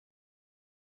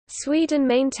Sweden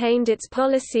maintained its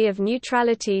policy of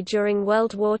neutrality during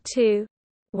World War II.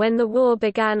 When the war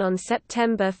began on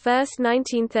September 1,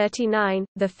 1939,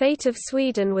 the fate of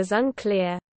Sweden was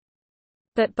unclear.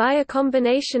 But by a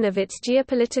combination of its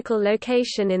geopolitical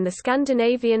location in the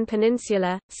Scandinavian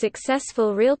peninsula,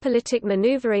 successful realpolitik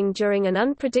maneuvering during an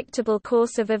unpredictable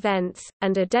course of events,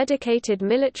 and a dedicated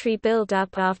military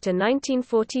build-up after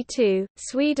 1942,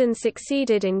 Sweden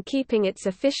succeeded in keeping its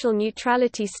official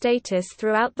neutrality status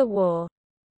throughout the war.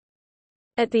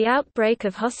 At the outbreak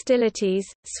of hostilities,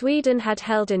 Sweden had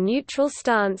held a neutral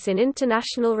stance in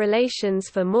international relations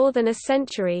for more than a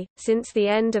century, since the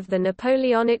end of the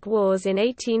Napoleonic Wars in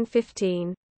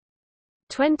 1815.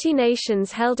 20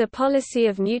 nations held a policy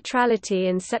of neutrality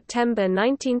in September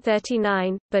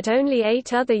 1939, but only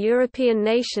 8 other European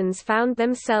nations found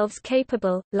themselves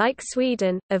capable, like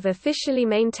Sweden, of officially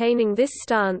maintaining this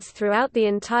stance throughout the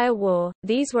entire war.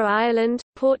 These were Ireland,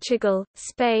 Portugal,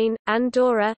 Spain,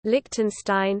 Andorra,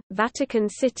 Liechtenstein, Vatican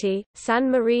City,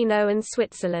 San Marino and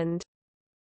Switzerland.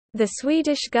 The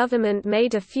Swedish government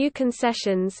made a few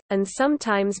concessions, and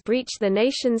sometimes breached the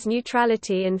nation's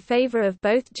neutrality in favor of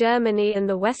both Germany and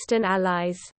the Western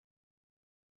Allies.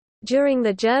 During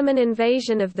the German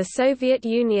invasion of the Soviet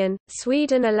Union,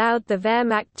 Sweden allowed the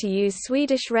Wehrmacht to use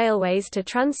Swedish railways to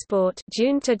transport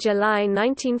June to July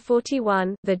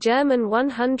 1941 the German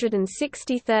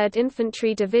 163rd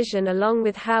Infantry Division along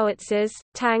with howitzers,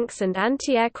 tanks and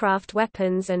anti-aircraft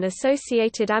weapons and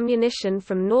associated ammunition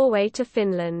from Norway to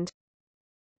Finland.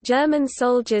 German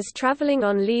soldiers traveling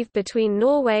on leave between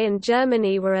Norway and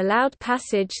Germany were allowed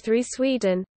passage through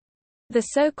Sweden—the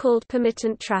so-called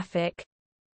permittent traffic.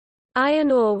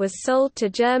 Iron ore was sold to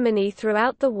Germany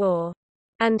throughout the war.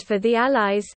 And for the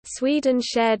Allies, Sweden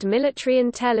shared military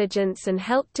intelligence and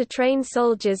helped to train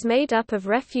soldiers made up of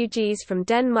refugees from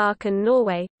Denmark and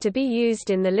Norway, to be used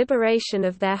in the liberation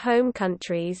of their home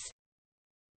countries.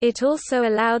 It also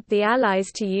allowed the Allies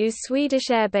to use Swedish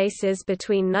airbases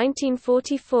between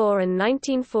 1944 and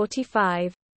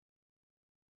 1945.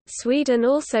 Sweden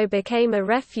also became a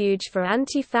refuge for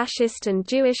anti-fascist and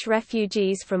Jewish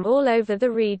refugees from all over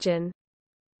the region.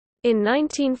 In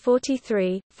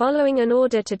 1943, following an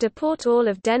order to deport all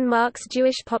of Denmark's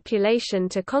Jewish population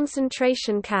to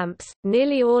concentration camps,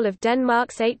 nearly all of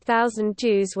Denmark's 8,000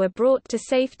 Jews were brought to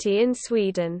safety in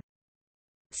Sweden.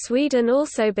 Sweden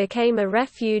also became a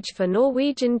refuge for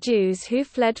Norwegian Jews who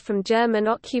fled from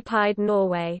German-occupied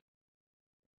Norway.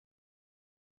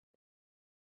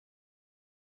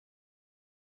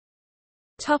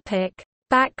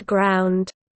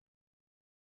 Background.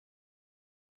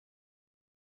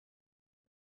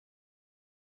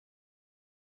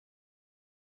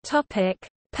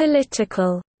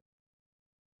 Political.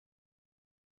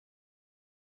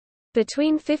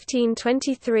 Between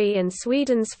 1523 and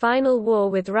Sweden's final war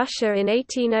with Russia in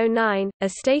 1809, a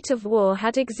state of war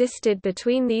had existed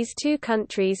between these two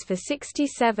countries for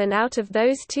 67 out of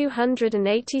those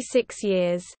 286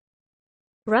 years.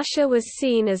 Russia was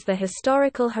seen as the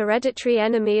historical hereditary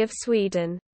enemy of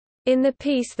Sweden. In the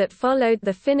peace that followed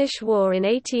the Finnish War in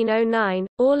 1809,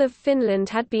 all of Finland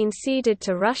had been ceded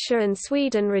to Russia and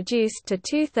Sweden reduced to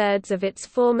two-thirds of its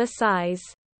former size.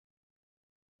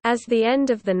 As the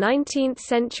end of the 19th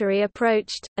century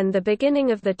approached, and the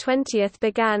beginning of the 20th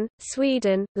began,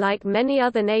 Sweden, like many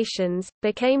other nations,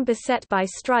 became beset by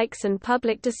strikes and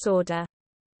public disorder.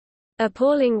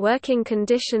 Appalling working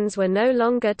conditions were no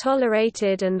longer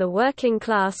tolerated and the working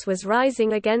class was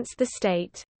rising against the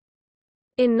state.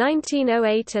 In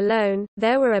 1908 alone,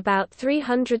 there were about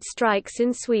 300 strikes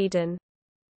in Sweden.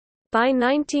 By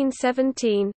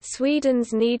 1917,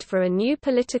 Sweden's need for a new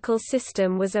political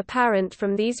system was apparent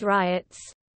from these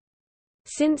riots.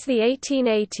 Since the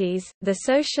 1880s, the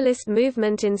socialist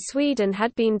movement in Sweden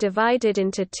had been divided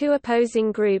into two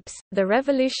opposing groups, the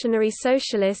Revolutionary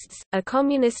Socialists, a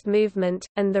communist movement,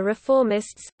 and the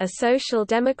Reformists, a social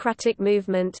democratic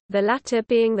movement, the latter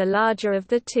being the larger of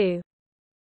the two.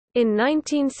 In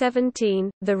 1917,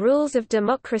 the rules of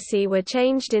democracy were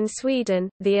changed in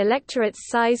Sweden, the electorate's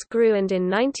size grew and in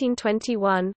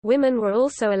 1921, women were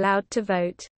also allowed to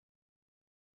vote.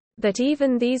 But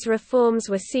even these reforms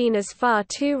were seen as far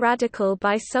too radical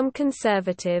by some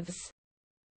conservatives.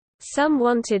 Some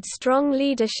wanted strong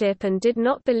leadership and did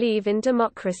not believe in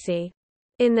democracy.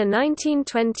 In the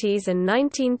 1920s and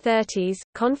 1930s,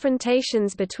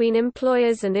 confrontations between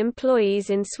employers and employees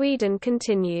in Sweden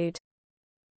continued.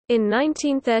 In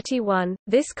 1931,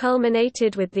 this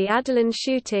culminated with the Adelan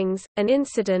shootings, an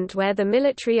incident where the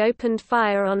military opened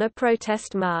fire on a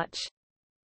protest march.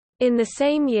 In the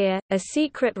same year, a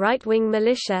secret right-wing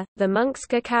militia, the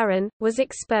Munkska Karen, was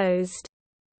exposed.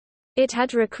 It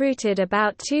had recruited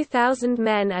about 2,000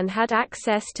 men and had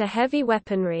access to heavy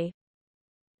weaponry.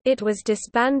 It was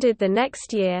disbanded the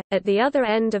next year. At the other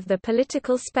end of the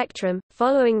political spectrum,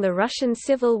 following the Russian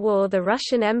Civil War, the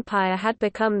Russian Empire had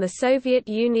become the Soviet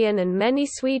Union, and many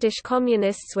Swedish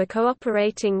communists were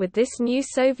cooperating with this new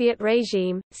Soviet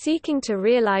regime, seeking to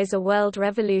realize a world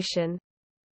revolution.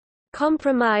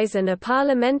 Compromise and a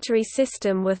parliamentary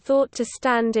system were thought to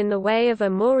stand in the way of a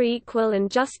more equal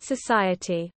and just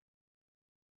society.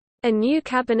 A new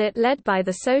cabinet led by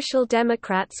the Social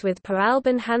Democrats with Per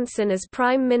Albin Hansson as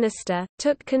Prime Minister,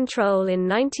 took control in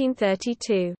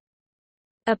 1932.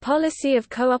 A policy of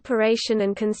cooperation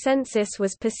and consensus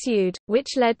was pursued,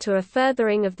 which led to a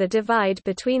furthering of the divide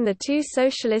between the two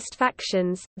socialist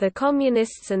factions, the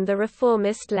Communists and the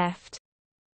Reformist left.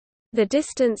 The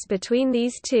distance between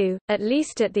these two, at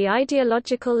least at the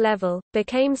ideological level,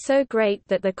 became so great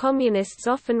that the Communists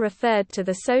often referred to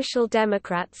the Social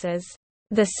Democrats as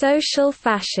the social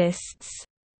fascists.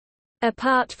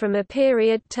 Apart from a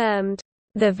period termed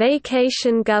the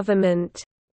vacation government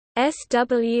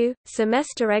 (SW,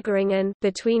 Semesterregeringen)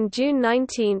 between June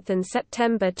 19 and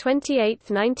September 28,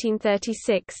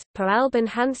 1936, Per Albin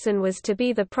Hansson was to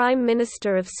be the Prime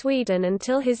Minister of Sweden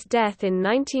until his death in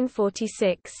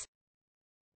 1946.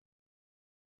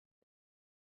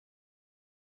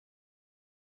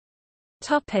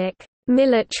 Topic: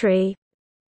 Military.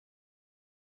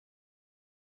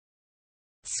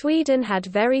 Sweden had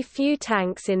very few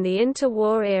tanks in the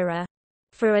interwar era.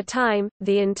 For a time,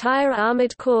 the entire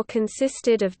armoured corps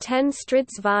consisted of 10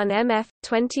 Stridsvagn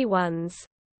MF-21s.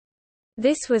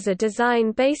 This was a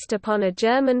design based upon a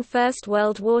German First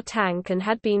World War tank and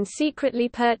had been secretly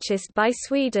purchased by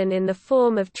Sweden in the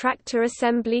form of tractor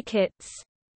assembly kits.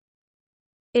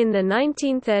 In the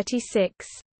 1936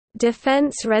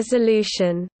 Defense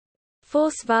Resolution,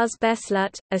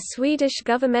 Försvarsbeslut, a Swedish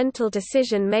governmental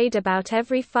decision made about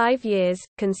every 5 years,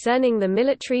 concerning the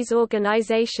military's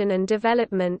organization and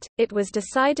development, it was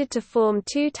decided to form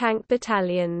 2 tank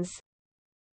battalions.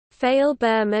 Fail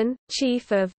Berman,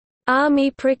 chief of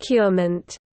Army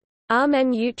Procurement,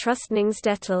 Armen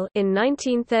Utrustningsdel, in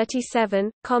 1937,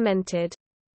 commented,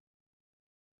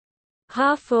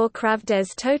 Har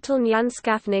kravdes total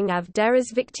nyanskaffning av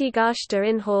deras viktigaste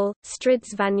innehåll,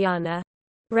 stridsvagnarna.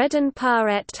 Redan par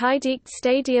ett tidigt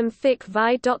stadium fick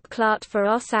vi dock klart för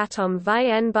oss att om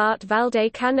vi enbart valde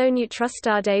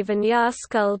kanonutrustade vagnar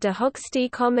skulle det högsta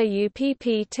komma upp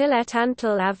till ett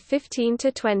antal av 15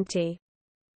 to 20.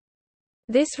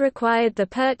 This required the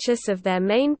purchase of their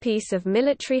main piece of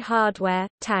military hardware,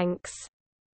 tanks.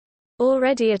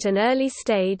 Already at an early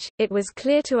stage, it was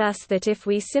clear to us that if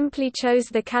we simply chose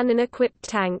the cannon-equipped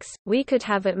tanks, we could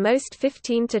have at most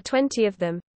 15 to 20 of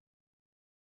them.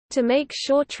 To make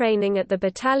sure training at the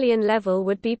battalion level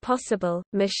would be possible,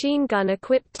 machine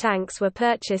gun-equipped tanks were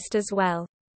purchased as well.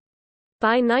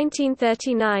 By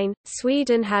 1939,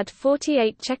 Sweden had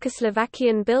 48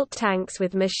 Czechoslovakian-built tanks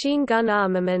with machine gun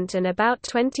armament and about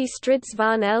 20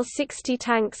 Stridsvagn L-60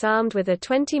 tanks armed with a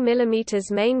 20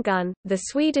 mm main gun. The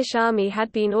Swedish Army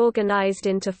had been organized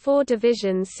into 4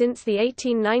 divisions since the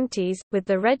 1890s, with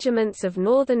the regiments of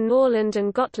Northern Norrland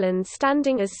and Gotland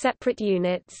standing as separate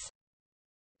units.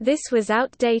 This was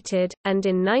outdated, and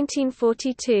in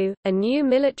 1942, a new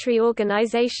military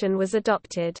organization was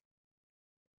adopted.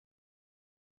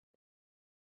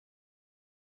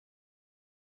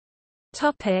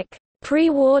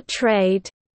 Pre-war trade.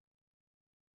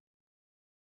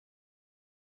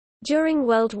 During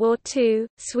World War II,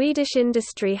 Swedish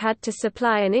industry had to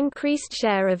supply an increased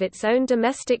share of its own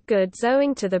domestic goods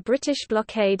owing to the British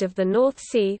blockade of the North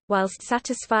Sea, whilst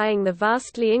satisfying the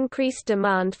vastly increased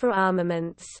demand for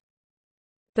armaments.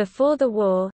 Before the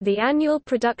war, the annual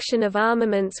production of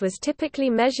armaments was typically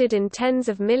measured in tens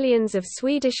of millions of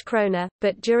Swedish krona,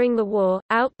 but during the war,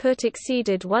 output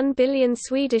exceeded 1 billion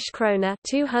Swedish krona,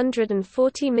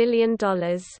 $240 million.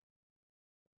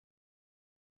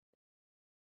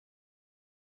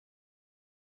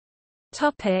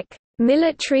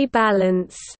 Military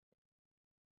balance.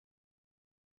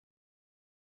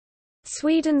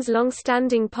 Sweden's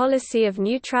long-standing policy of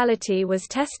neutrality was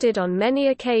tested on many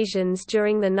occasions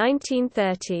during the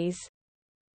 1930s.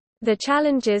 The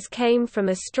challenges came from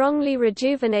a strongly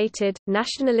rejuvenated,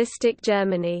 nationalistic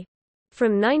Germany.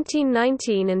 From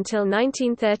 1919 until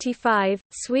 1935,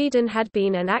 Sweden had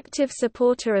been an active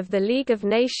supporter of the League of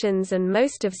Nations, and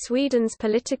most of Sweden's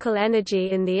political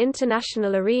energy in the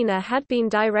international arena had been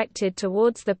directed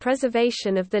towards the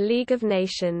preservation of the League of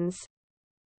Nations.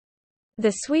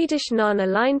 The Swedish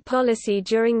non-aligned policy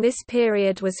during this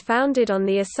period was founded on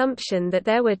the assumption that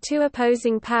there were two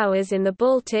opposing powers in the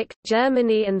Baltic,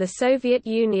 Germany and the Soviet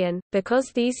Union. Because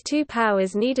these two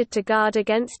powers needed to guard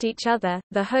against each other,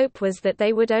 the hope was that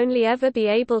they would only ever be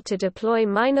able to deploy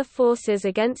minor forces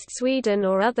against Sweden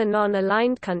or other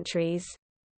non-aligned countries.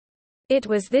 It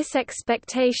was this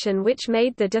expectation which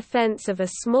made the defense of a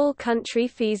small country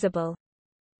feasible.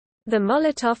 The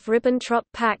Molotov–Ribbentrop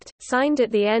Pact, signed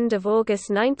at the end of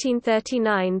August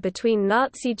 1939 between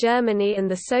Nazi Germany and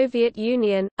the Soviet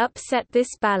Union, upset this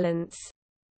balance.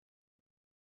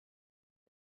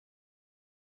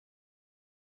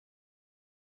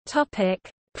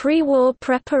 Pre-war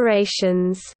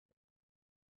preparations.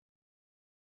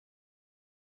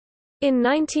 In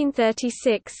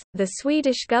 1936, the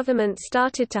Swedish government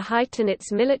started to heighten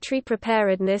its military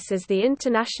preparedness as the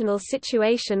international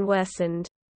situation worsened.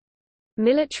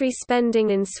 Military spending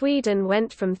in Sweden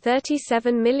went from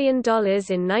 $37 million in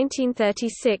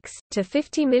 1936, to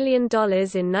 $50 million in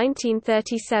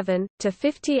 1937, to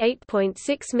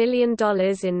 $58.6 million in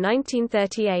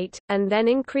 1938, and then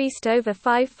increased over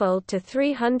fivefold to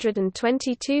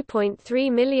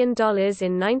 $322.3 million in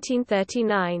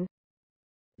 1939.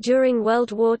 During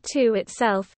World War II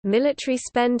itself, military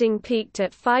spending peaked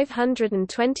at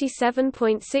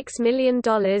 $527.6 million in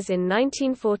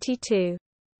 1942.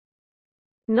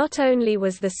 Not only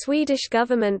was the Swedish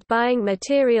government buying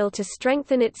material to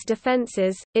strengthen its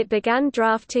defences, it began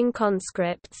drafting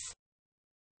conscripts.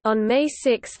 On May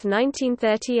 6,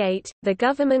 1938, the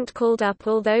government called up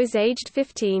all those aged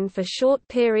 15 for short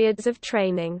periods of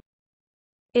training.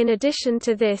 In addition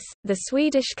to this, the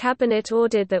Swedish cabinet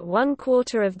ordered that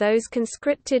 1/4 of those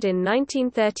conscripted in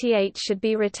 1938 should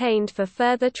be retained for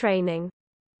further training.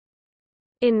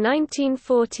 In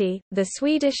 1940, the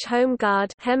Swedish Home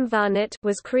Guard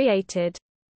was created.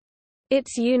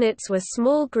 Its units were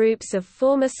small groups of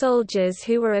former soldiers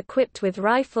who were equipped with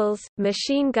rifles,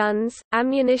 machine guns,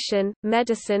 ammunition,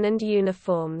 medicine and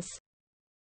uniforms.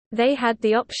 They had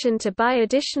the option to buy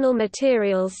additional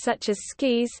materials such as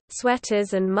skis,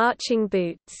 sweaters and marching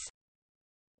boots.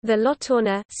 The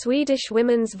Lottorna, Swedish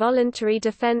Women's Voluntary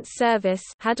Defense Service,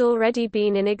 had already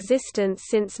been in existence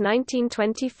since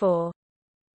 1924.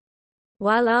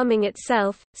 While arming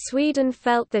itself, Sweden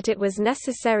felt that it was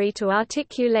necessary to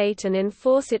articulate and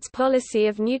enforce its policy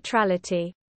of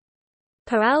neutrality.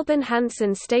 Per Albin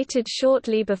Hansson stated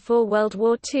shortly before World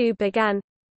War II began,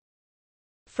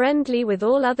 "Friendly with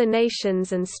all other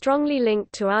nations and strongly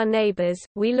linked to our neighbors,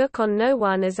 we look on no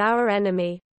one as our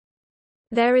enemy.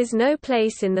 There is no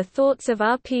place in the thoughts of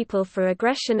our people for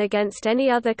aggression against any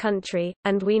other country,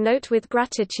 and we note with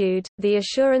gratitude the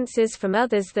assurances from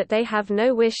others that they have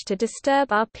no wish to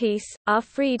disturb our peace, our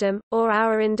freedom, or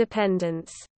our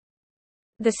independence.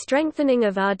 The strengthening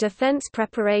of our defense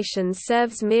preparations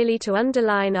serves merely to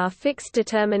underline our fixed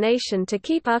determination to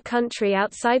keep our country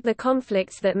outside the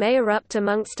conflicts that may erupt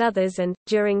amongst others and,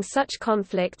 during such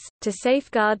conflicts, to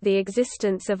safeguard the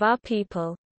existence of our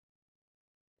people."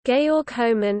 Georg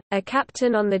Hohmann, a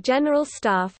captain on the General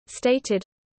Staff, stated,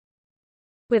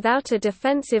 "Without a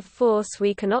defensive force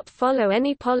we cannot follow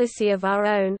any policy of our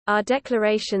own, our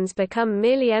declarations become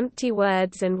merely empty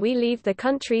words and we leave the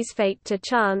country's fate to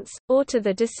chance, or to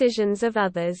the decisions of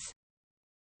others.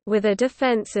 With a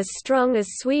defense as strong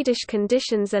as Swedish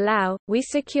conditions allow, we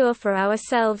secure for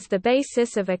ourselves the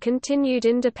basis of a continued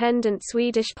independent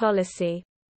Swedish policy."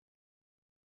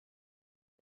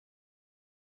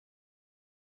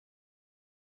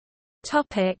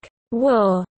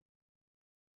 War.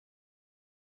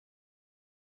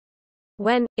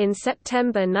 When, in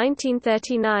September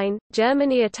 1939,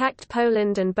 Germany attacked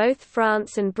Poland and both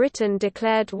France and Britain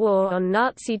declared war on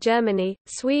Nazi Germany,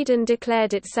 Sweden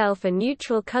declared itself a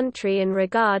neutral country in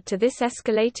regard to this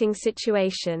escalating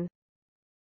situation.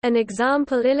 An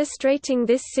example illustrating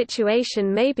this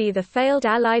situation may be the failed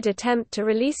Allied attempt to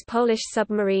release Polish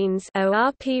submarines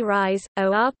ORP Rise,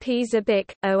 ORP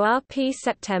Zabik, ORP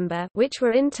September, which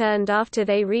were interned after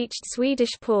they reached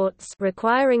Swedish ports,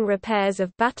 requiring repairs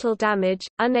of battle damage,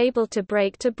 unable to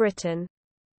break to Britain.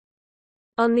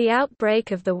 On the outbreak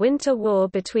of the Winter War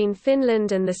between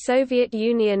Finland and the Soviet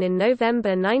Union in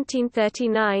November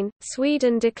 1939,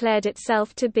 Sweden declared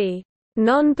itself to be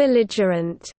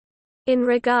non-belligerent in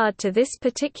regard to this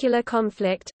particular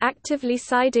conflict, actively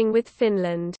siding with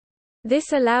Finland.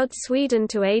 This allowed Sweden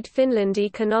to aid Finland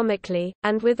economically,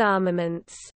 and with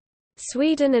armaments.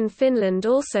 Sweden and Finland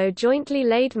also jointly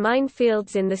laid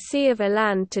minefields in the Sea of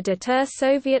Åland to deter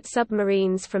Soviet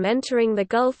submarines from entering the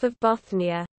Gulf of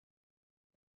Bothnia.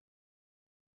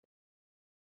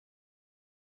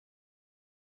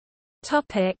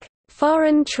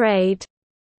 Foreign trade.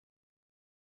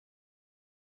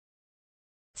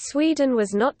 Sweden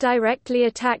was not directly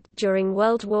attacked during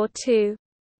World War II.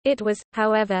 It was,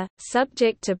 however,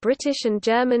 subject to British and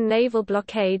German naval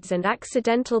blockades and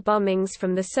accidental bombings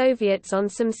from the Soviets on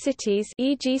some cities,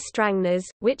 e.g. Strängnäs,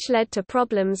 which led to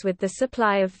problems with the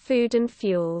supply of food and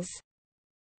fuels.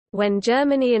 When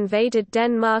Germany invaded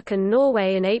Denmark and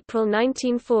Norway in April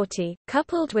 1940,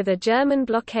 coupled with a German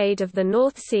blockade of the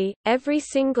North Sea, every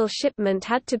single shipment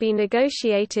had to be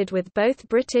negotiated with both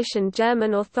British and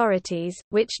German authorities,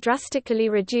 which drastically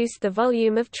reduced the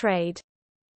volume of trade.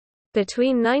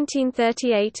 Between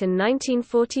 1938 and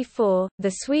 1944,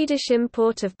 the Swedish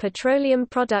import of petroleum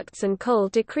products and coal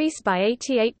decreased by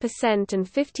 88% and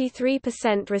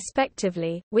 53%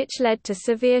 respectively, which led to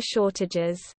severe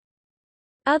shortages.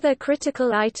 Other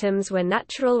critical items were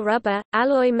natural rubber,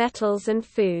 alloy metals and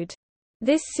food.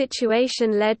 This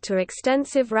situation led to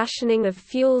extensive rationing of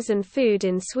fuels and food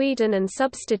in Sweden, and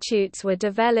substitutes were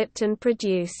developed and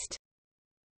produced.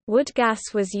 Wood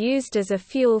gas was used as a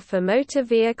fuel for motor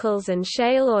vehicles and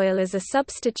shale oil as a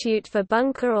substitute for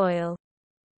bunker oil.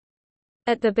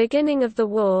 At the beginning of the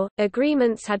war,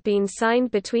 agreements had been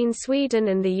signed between Sweden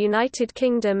and the United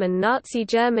Kingdom and Nazi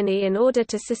Germany in order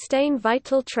to sustain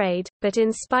vital trade, but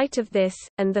in spite of this,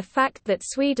 and the fact that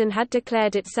Sweden had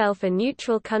declared itself a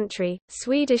neutral country,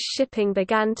 Swedish shipping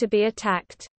began to be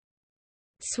attacked.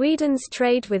 Sweden's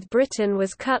trade with Britain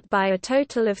was cut by a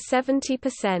total of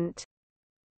 70%.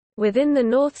 Within the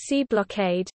North Sea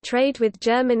blockade, trade with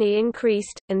Germany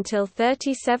increased, until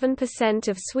 37%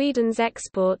 of Sweden's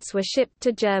exports were shipped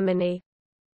to Germany.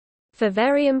 For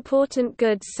very important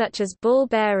goods such as ball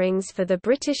bearings for the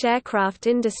British aircraft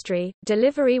industry,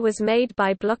 delivery was made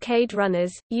by blockade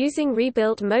runners, using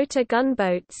rebuilt motor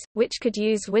gunboats, which could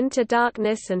use winter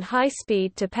darkness and high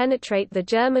speed to penetrate the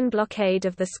German blockade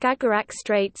of the Skagerrak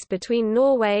Straits between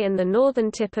Norway and the northern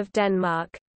tip of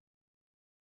Denmark.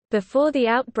 Before the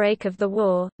outbreak of the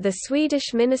war, the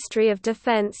Swedish Ministry of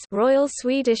Defense, Royal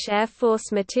Swedish Air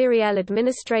Force Materiel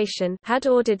Administration, had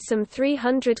ordered some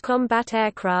 300 combat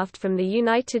aircraft from the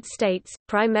United States,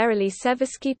 primarily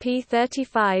Seversky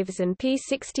P-35s and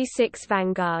P-66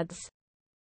 Vanguards.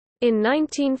 In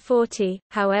 1940,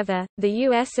 however, the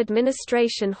U.S.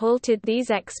 administration halted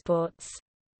these exports.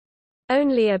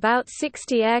 Only about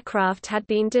 60 aircraft had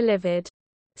been delivered.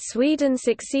 Sweden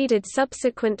succeeded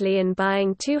subsequently in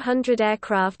buying 200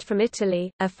 aircraft from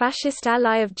Italy, a fascist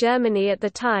ally of Germany at the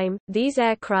time. These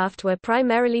aircraft were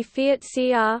primarily Fiat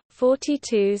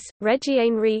CR-42s,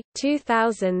 Reggiane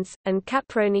 2000s, and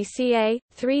Caproni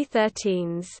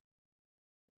CA-313s.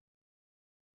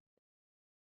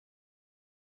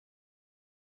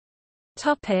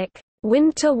 Topic: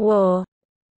 Winter War.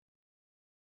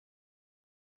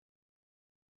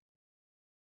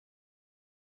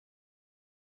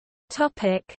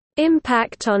 Topic: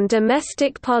 Impact on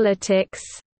domestic politics.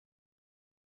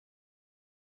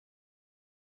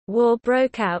 War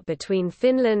broke out between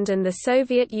Finland and the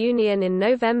Soviet Union in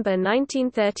November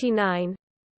 1939.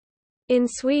 In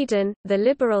Sweden, the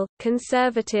liberal,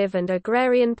 conservative and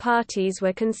agrarian parties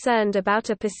were concerned about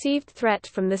a perceived threat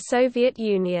from the Soviet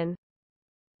Union.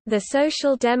 The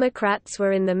Social Democrats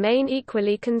were in the main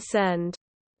equally concerned.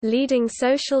 Leading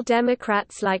Social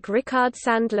Democrats like Rickard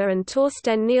Sandler and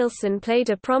Torsten Nilsson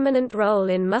played a prominent role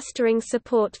in mustering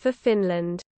support for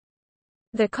Finland.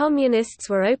 The Communists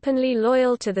were openly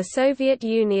loyal to the Soviet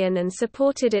Union and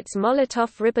supported its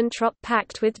Molotov–Ribbentrop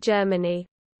Pact with Germany.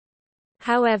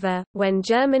 However, when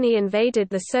Germany invaded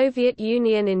the Soviet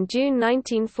Union in June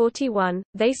 1941,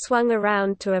 they swung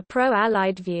around to a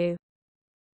pro-Allied view.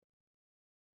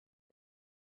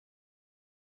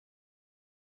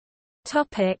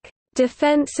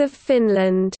 Defense of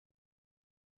Finland.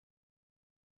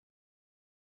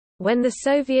 When the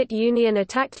Soviet Union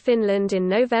attacked Finland in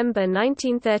November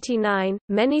 1939,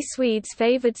 many Swedes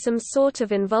favored some sort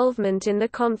of involvement in the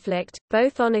conflict,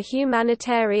 both on a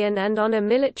humanitarian and on a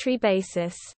military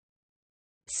basis.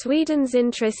 Sweden's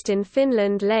interest in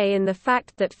Finland lay in the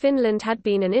fact that Finland had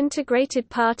been an integrated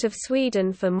part of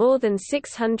Sweden for more than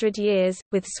 600 years,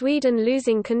 with Sweden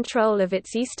losing control of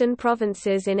its eastern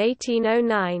provinces in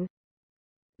 1809.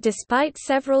 Despite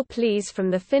several pleas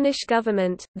from the Finnish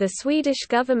government, the Swedish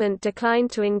government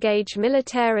declined to engage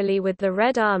militarily with the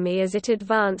Red Army as it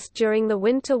advanced during the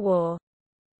Winter War.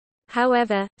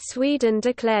 However, Sweden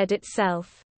declared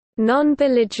itself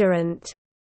non-belligerent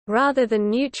rather than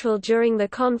neutral during the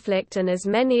conflict, and as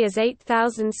many as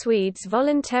 8,000 Swedes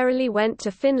voluntarily went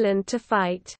to Finland to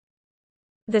fight.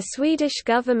 The Swedish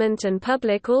government and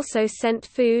public also sent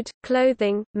food,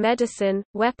 clothing, medicine,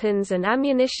 weapons and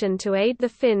ammunition to aid the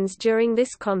Finns during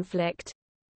this conflict.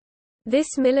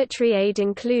 This military aid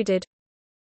included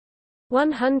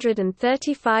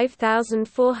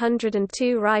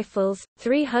 135,402 rifles,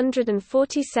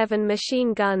 347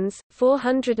 machine guns,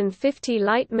 450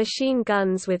 light machine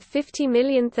guns with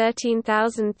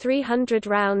 50,013,300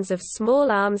 rounds of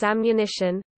small arms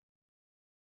ammunition,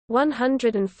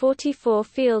 144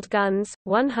 field guns,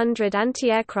 100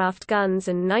 anti-aircraft guns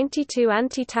and 92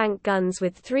 anti-tank guns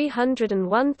with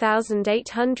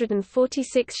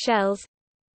 301,846 shells,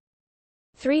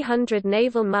 300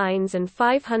 naval mines and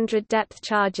 500 depth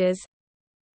charges,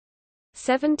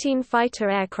 17 fighter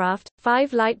aircraft,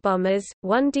 5 light bombers,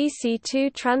 1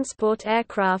 DC-2 transport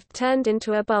aircraft turned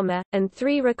into a bomber, and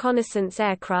 3 reconnaissance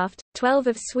aircraft. 12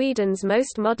 of Sweden's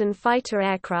most modern fighter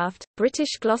aircraft,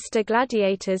 British Gloster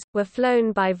Gladiators, were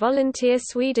flown by volunteer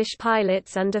Swedish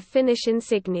pilots under Finnish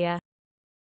insignia.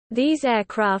 These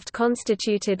aircraft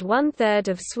constituted one-third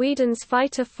of Sweden's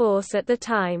fighter force at the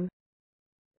time.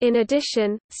 In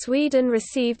addition, Sweden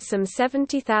received some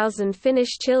 70,000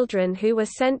 Finnish children who were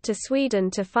sent to Sweden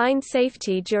to find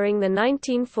safety during the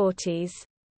 1940s.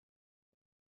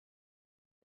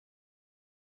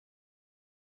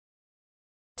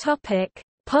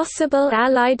 Possible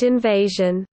Allied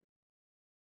invasion.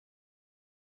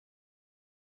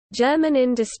 German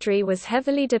industry was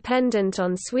heavily dependent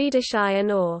on Swedish iron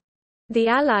ore. The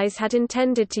Allies had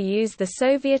intended to use the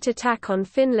Soviet attack on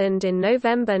Finland in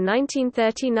November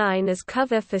 1939 as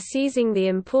cover for seizing the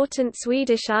important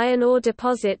Swedish iron ore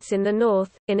deposits in the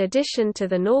north, in addition to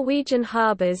the Norwegian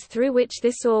harbours through which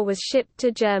this ore was shipped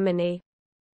to Germany.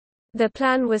 The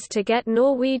plan was to get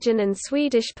Norwegian and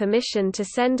Swedish permission to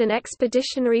send an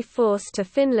expeditionary force to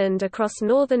Finland across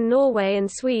northern Norway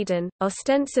and Sweden,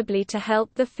 ostensibly to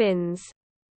help the Finns.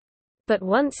 But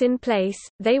once in place,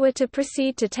 they were to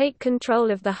proceed to take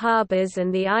control of the harbours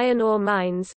and the iron ore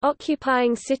mines,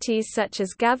 occupying cities such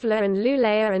as Gävle and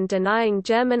Luleå and denying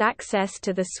German access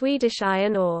to the Swedish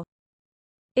iron ore.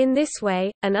 In this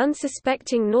way, an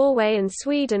unsuspecting Norway and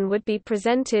Sweden would be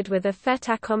presented with a fait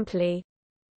accompli.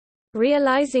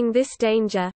 Realizing this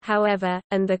danger, however,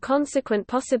 and the consequent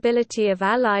possibility of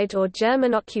Allied or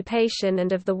German occupation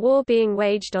and of the war being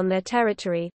waged on their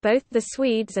territory, both the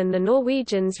Swedes and the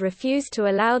Norwegians refused to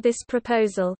allow this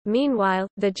proposal. Meanwhile,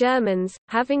 the Germans,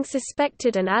 having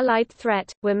suspected an Allied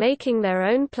threat, were making their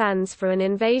own plans for an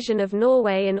invasion of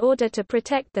Norway in order to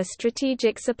protect their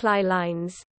strategic supply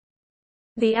lines.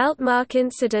 The Altmark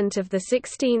incident of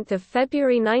 16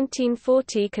 February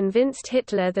 1940 convinced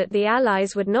Hitler that the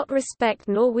Allies would not respect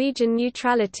Norwegian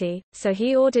neutrality, so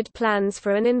he ordered plans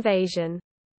for an invasion.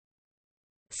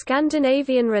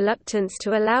 Scandinavian reluctance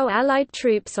to allow Allied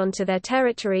troops onto their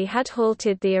territory had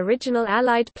halted the original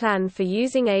Allied plan for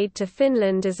using aid to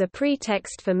Finland as a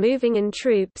pretext for moving in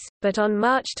troops, but on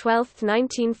March 12,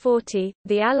 1940,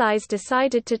 the Allies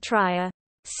decided to try a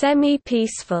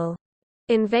semi-peaceful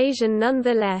invasion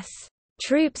nonetheless.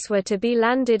 Troops were to be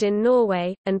landed in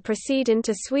Norway, and proceed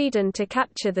into Sweden to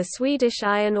capture the Swedish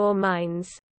iron ore mines.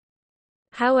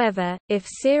 However, if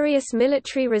serious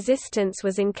military resistance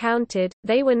was encountered,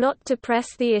 they were not to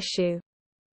press the issue.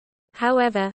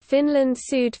 However, Finland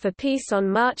sued for peace on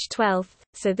March 12,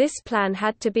 so this plan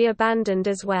had to be abandoned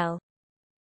as well.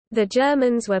 The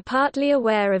Germans were partly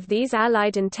aware of these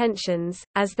Allied intentions,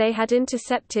 as they had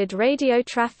intercepted radio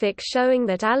traffic showing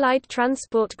that Allied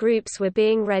transport groups were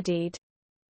being readied.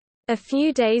 A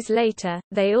few days later,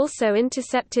 they also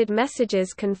intercepted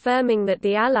messages confirming that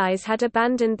the Allies had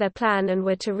abandoned their plan and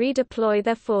were to redeploy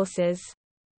their forces.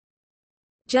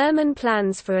 German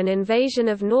plans for an invasion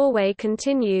of Norway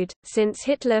continued, since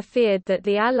Hitler feared that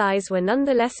the Allies were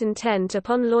nonetheless intent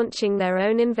upon launching their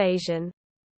own invasion.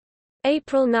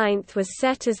 April 9 was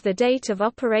set as the date of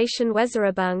Operation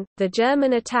Weserübung, the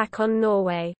German attack on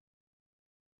Norway.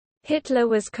 Hitler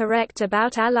was correct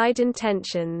about Allied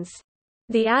intentions.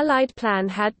 The Allied plan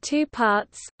had two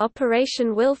parts,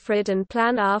 Operation Wilfred and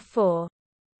Plan R4.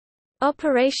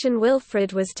 Operation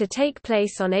Wilfred was to take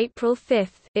place on April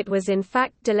 5, it was in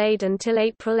fact delayed until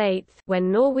April 8,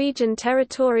 when Norwegian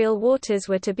territorial waters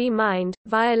were to be mined,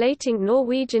 violating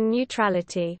Norwegian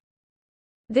neutrality.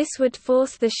 This would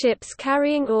force the ships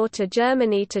carrying ore to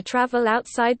Germany to travel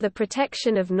outside the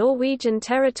protection of Norwegian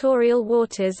territorial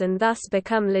waters and thus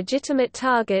become legitimate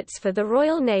targets for the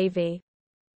Royal Navy.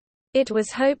 It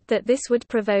was hoped that this would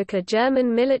provoke a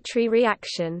German military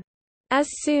reaction. As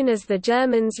soon as the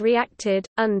Germans reacted,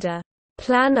 under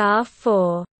Plan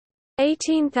R4,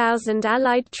 18,000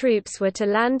 Allied troops were to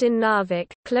land in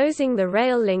Narvik, closing the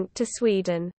rail link to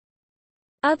Sweden.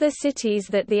 Other cities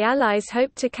that the Allies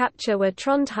hoped to capture were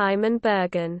Trondheim and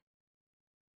Bergen.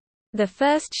 The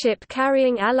first ship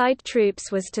carrying Allied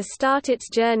troops was to start its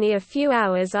journey a few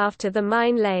hours after the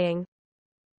mine laying.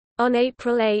 On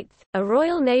April 8, a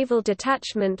Royal Naval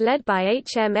detachment led by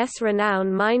HMS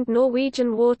Renown mined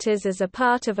Norwegian waters as a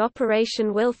part of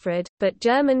Operation Wilfred, but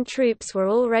German troops were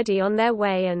already on their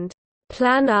way and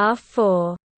Plan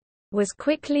R4 was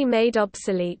quickly made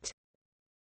obsolete.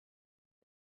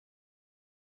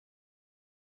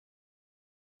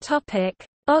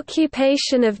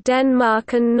 Occupation of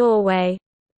Denmark and Norway.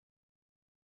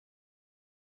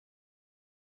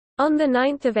 On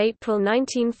 9 April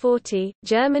 1940,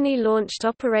 Germany launched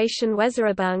Operation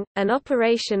Weserübung, an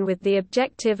operation with the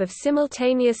objective of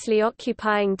simultaneously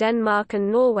occupying Denmark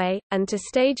and Norway, and to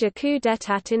stage a coup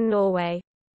d'état in Norway.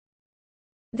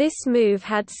 This move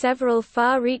had several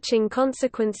far-reaching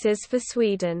consequences for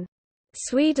Sweden.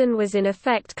 Sweden was in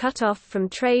effect cut off from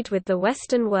trade with the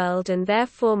Western world and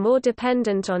therefore more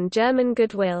dependent on German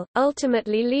goodwill,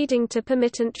 ultimately leading to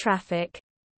permittent traffic.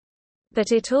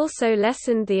 But it also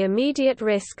lessened the immediate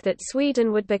risk that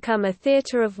Sweden would become a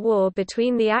theatre of war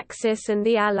between the Axis and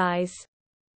the Allies.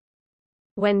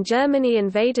 When Germany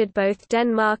invaded both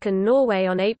Denmark and Norway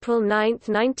on April 9,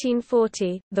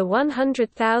 1940, the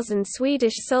 100,000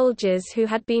 Swedish soldiers who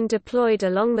had been deployed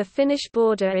along the Finnish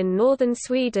border in northern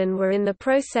Sweden were in the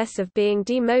process of being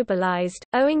demobilized,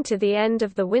 owing to the end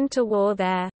of the Winter War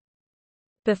there.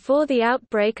 Before the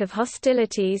outbreak of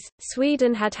hostilities,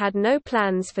 Sweden had had no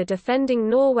plans for defending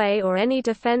Norway or any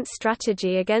defense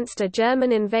strategy against a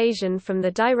German invasion from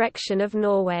the direction of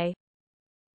Norway.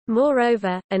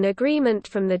 Moreover, an agreement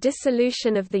from the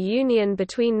dissolution of the Union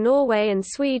between Norway and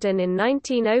Sweden in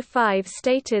 1905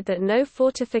 stated that no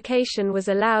fortification was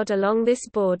allowed along this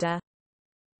border.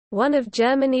 One of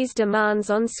Germany's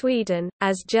demands on Sweden,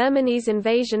 as Germany's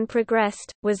invasion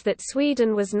progressed, was that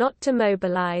Sweden was not to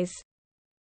mobilize.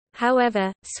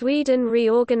 However, Sweden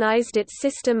reorganized its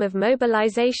system of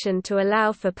mobilization to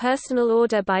allow for personal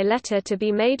order by letter to be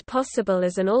made possible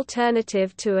as an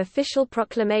alternative to official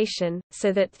proclamation,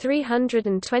 so that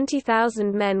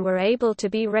 320,000 men were able to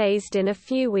be raised in a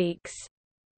few weeks.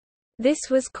 This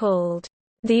was called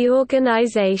the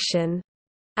organization,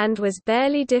 and was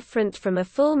barely different from a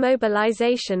full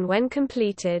mobilization when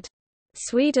completed.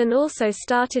 Sweden also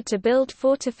started to build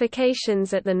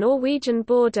fortifications at the Norwegian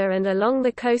border and along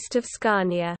the coast of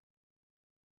Scania.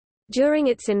 During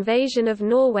its invasion of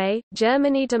Norway,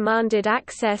 Germany demanded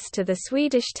access to the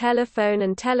Swedish telephone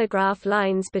and telegraph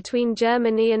lines between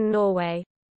Germany and Norway.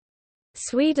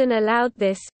 Sweden allowed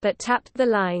this, but tapped the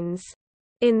lines.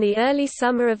 In the early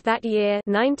summer of that year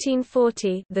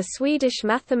 1940, the Swedish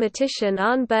mathematician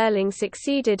Arne Berling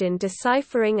succeeded in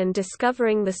deciphering and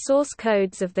discovering the source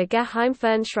codes of the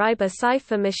Geheimfernschreiber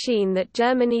cipher machine that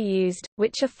Germany used,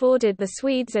 which afforded the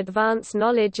Swedes advance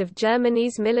knowledge of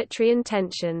Germany's military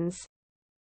intentions.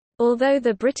 Although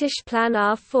the British Plan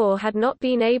R4 had not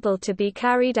been able to be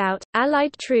carried out,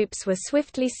 Allied troops were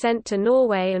swiftly sent to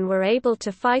Norway and were able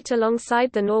to fight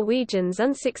alongside the Norwegians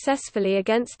unsuccessfully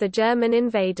against the German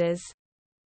invaders.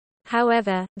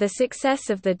 However, the success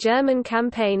of the German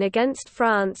campaign against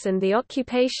France and the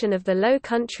occupation of the Low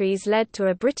Countries led to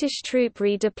a British troop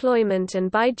redeployment,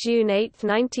 and by June 8,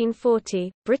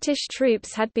 1940, British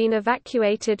troops had been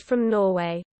evacuated from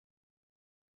Norway.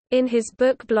 In his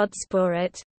book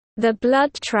Blodsporet, The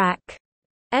Blood Track,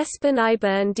 Espen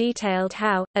Iburn detailed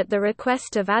how, at the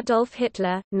request of Adolf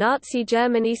Hitler, Nazi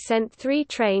Germany sent 3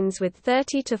 trains with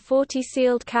 30 to 40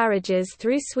 sealed carriages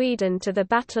through Sweden to the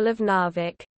Battle of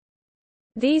Narvik.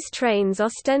 These trains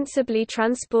ostensibly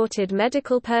transported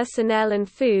medical personnel and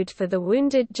food for the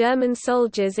wounded German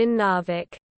soldiers in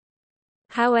Narvik.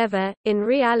 However, in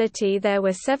reality there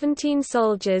were 17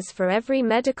 soldiers for every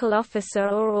medical officer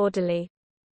or orderly.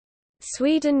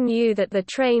 Sweden knew that the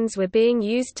trains were being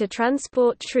used to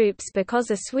transport troops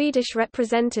because a Swedish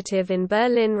representative in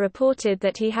Berlin reported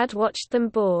that he had watched them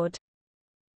board.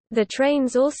 The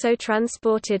trains also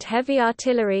transported heavy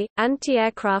artillery,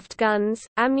 anti-aircraft guns,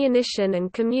 ammunition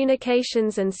and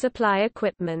communications and supply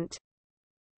equipment.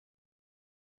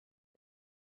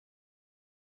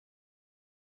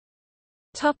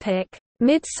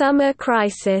 Midsummer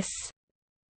Crisis.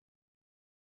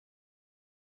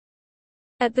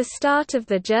 At the start of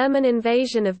the German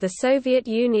invasion of the Soviet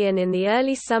Union in the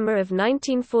early summer of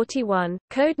 1941,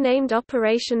 codenamed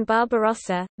Operation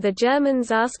Barbarossa, the Germans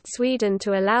asked Sweden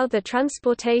to allow the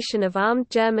transportation of armed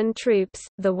German troops,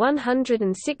 the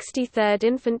 163rd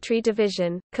Infantry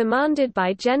Division, commanded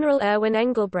by General Erwin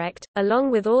Engelbrecht, along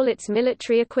with all its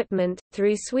military equipment,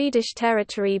 through Swedish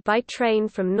territory by train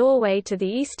from Norway to the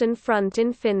Eastern Front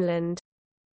in Finland.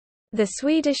 The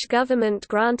Swedish government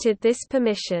granted this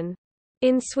permission.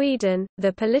 In Sweden,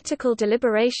 the political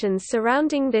deliberations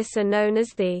surrounding this are known as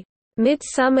the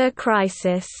Midsummer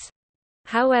Crisis.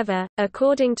 However,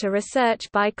 according to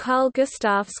research by Carl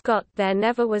Gustav Scott, there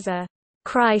never was a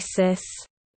crisis.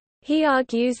 He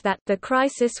argues that the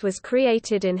crisis was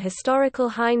created in historical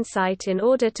hindsight in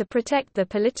order to protect the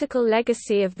political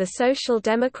legacy of the Social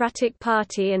Democratic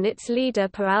Party and its leader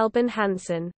Per Albin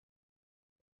Hansson.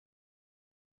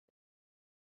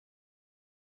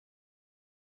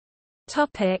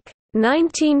 Topic: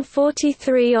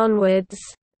 1943 onwards.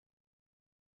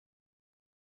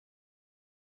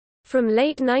 From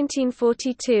late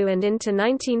 1942 and into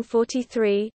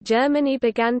 1943, Germany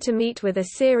began to meet with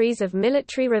a series of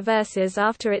military reverses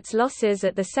after its losses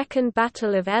at the Second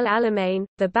Battle of El Alamein,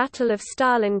 the Battle of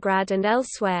Stalingrad and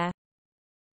elsewhere.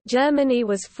 Germany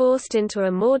was forced into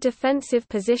a more defensive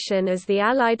position as the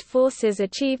Allied forces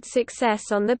achieved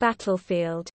success on the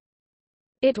battlefield.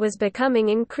 It was becoming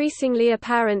increasingly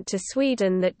apparent to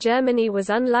Sweden that Germany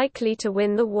was unlikely to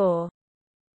win the war.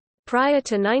 Prior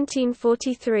to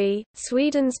 1943,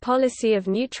 Sweden's policy of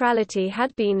neutrality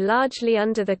had been largely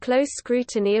under the close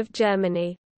scrutiny of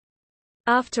Germany.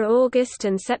 After August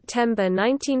and September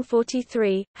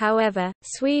 1943, however,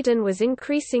 Sweden was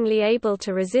increasingly able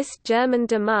to resist German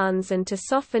demands and to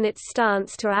soften its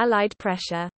stance to Allied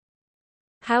pressure.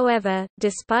 However,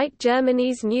 despite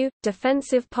Germany's new,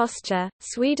 defensive posture,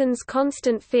 Sweden's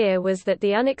constant fear was that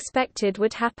the unexpected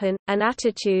would happen, an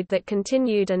attitude that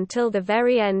continued until the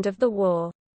very end of the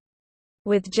war.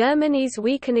 With Germany's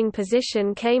weakening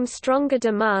position came stronger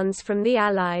demands from the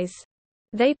Allies.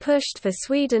 They pushed for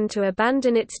Sweden to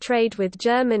abandon its trade with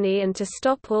Germany and to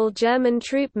stop all German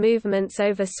troop movements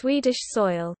over Swedish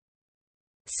soil.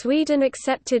 Sweden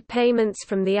accepted payments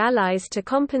from the Allies to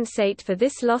compensate for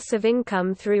this loss of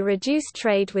income through reduced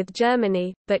trade with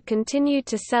Germany, but continued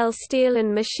to sell steel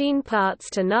and machine parts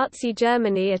to Nazi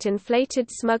Germany at inflated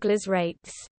smugglers'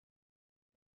 rates.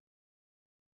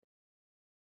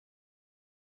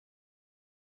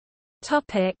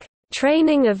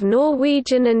 Training of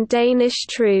Norwegian and Danish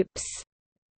troops.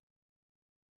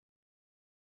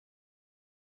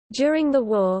 During the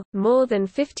war, more than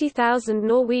 50,000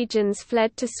 Norwegians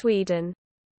fled to Sweden.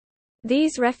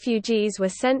 These refugees were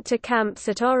sent to camps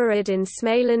at Orrud in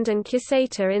Smaland and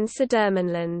Kjusæter in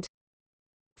Södermanland.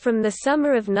 From the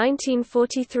summer of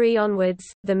 1943 onwards,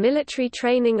 the military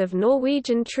training of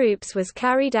Norwegian troops was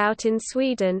carried out in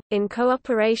Sweden, in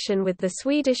cooperation with the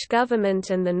Swedish government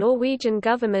and the Norwegian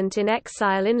government in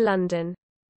exile in London.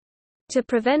 To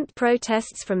prevent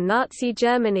protests from Nazi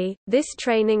Germany, this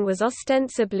training was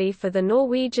ostensibly for the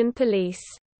Norwegian police.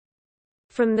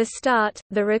 From the start,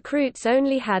 the recruits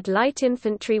only had light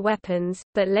infantry weapons,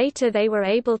 but later they were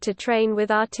able to train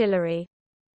with artillery.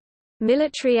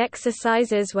 Military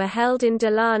exercises were held in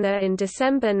Dalarna in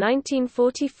December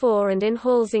 1944 and in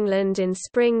Hälsingland in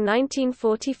spring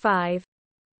 1945.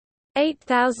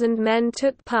 8,000 men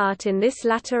took part in this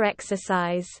latter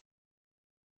exercise.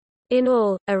 In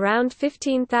all, around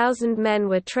 15,000 men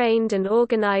were trained and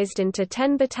organized into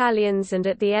 10 battalions, and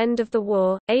at the end of the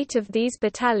war, 8 of these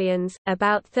battalions,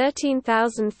 about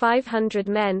 13,500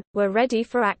 men, were ready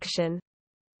for action.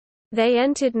 They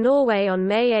entered Norway on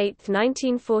May 8,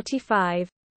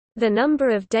 1945. The number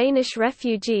of Danish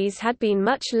refugees had been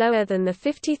much lower than the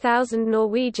 50,000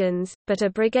 Norwegians, but a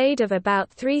brigade of about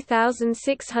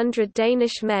 3,600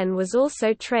 Danish men was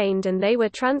also trained, and they were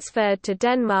transferred to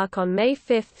Denmark on May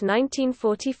 5,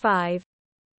 1945.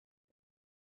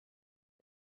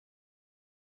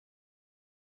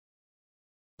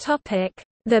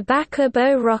 The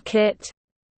Bäckebo rocket.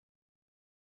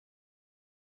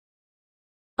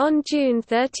 On June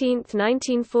 13,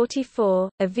 1944,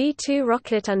 a V-2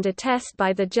 rocket under test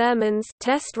by the Germans,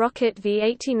 test rocket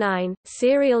V-89,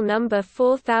 serial number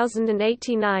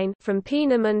 4089, from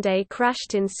Peenemünde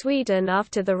crashed in Sweden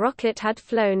after the rocket had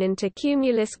flown into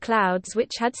cumulus clouds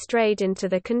which had strayed into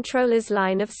the controller's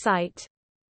line of sight.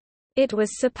 It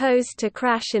was supposed to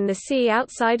crash in the sea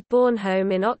outside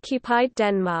Bornholm in occupied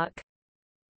Denmark.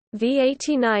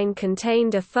 V-89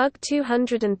 contained a FUG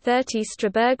 230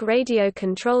 Straberg radio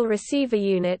control receiver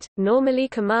unit, normally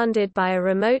commanded by a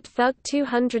remote FUG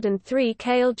 203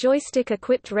 Kale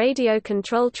joystick-equipped radio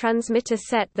control transmitter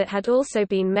set that had also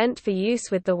been meant for use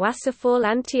with the Wasserfall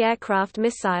anti-aircraft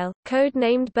missile,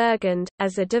 code-named Bergund,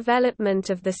 as a development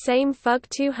of the same FUG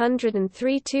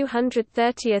 203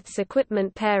 230th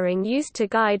equipment pairing used to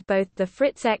guide both the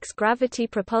Fritz X gravity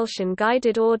propulsion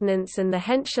guided ordnance and the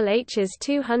Henschel H's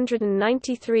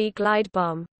 293 glide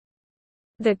bomb.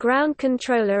 The ground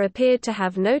controller appeared to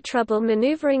have no trouble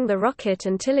maneuvering the rocket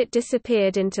until it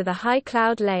disappeared into the high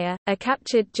cloud layer. A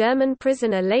captured German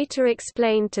prisoner later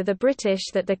explained to the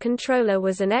British that the controller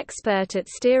was an expert at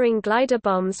steering glider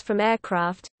bombs from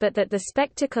aircraft, but that the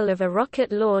spectacle of a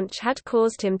rocket launch had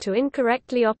caused him to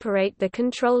incorrectly operate the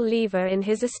control lever in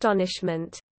his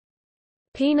astonishment.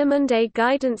 Peenemünde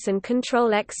guidance and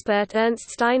control expert Ernst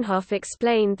Steinhoff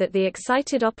explained that the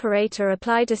excited operator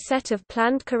applied a set of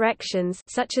planned corrections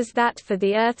such as that for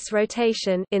the Earth's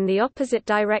rotation in the opposite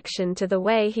direction to the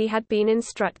way he had been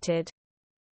instructed.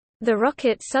 The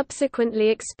rocket subsequently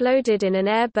exploded in an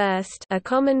air burst, a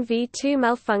common V2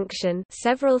 malfunction,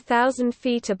 several thousand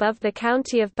feet above the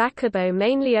county of Bäckebo,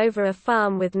 mainly over a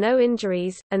farm, with no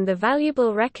injuries, and the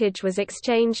valuable wreckage was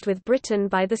exchanged with Britain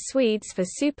by the Swedes for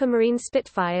Supermarine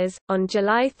Spitfires. On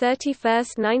July 31,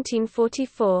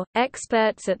 1944,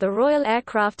 experts at the Royal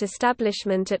Aircraft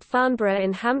Establishment at Farnborough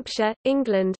in Hampshire,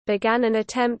 England, began an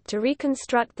attempt to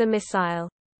reconstruct the missile.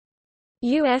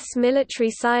 U.S.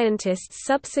 military scientists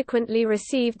subsequently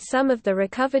received some of the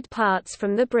recovered parts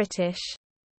from the British.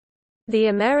 The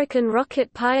American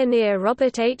rocket pioneer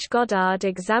Robert H. Goddard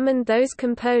examined those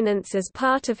components as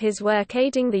part of his work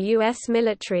aiding the U.S.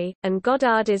 military, and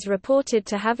Goddard is reported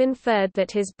to have inferred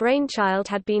that his brainchild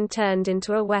had been turned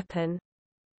into a weapon.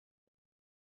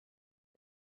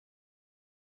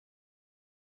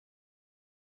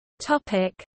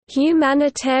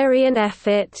 Humanitarian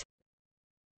effort.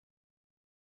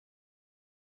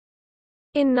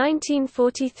 In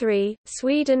 1943,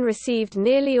 Sweden received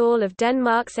nearly all of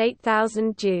Denmark's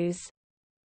 8,000 Jews.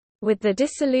 With the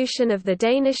dissolution of the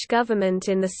Danish government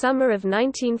in the summer of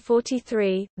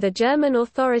 1943, the German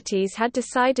authorities had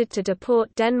decided to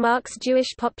deport Denmark's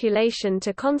Jewish population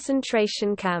to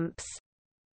concentration camps.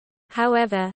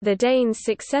 However, the Danes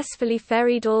successfully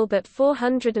ferried all but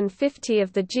 450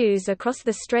 of the Jews across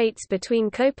the straits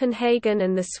between Copenhagen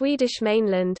and the Swedish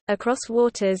mainland, across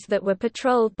waters that were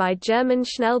patrolled by German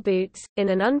Schnellboots, in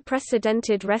an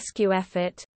unprecedented rescue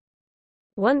effort.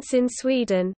 Once in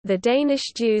Sweden, the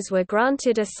Danish Jews were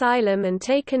granted asylum and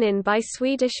taken in by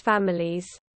Swedish families.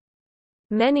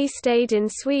 Many stayed in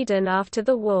Sweden after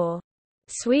the war.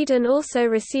 Sweden also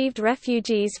received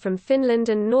refugees from Finland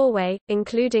and Norway,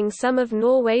 including some of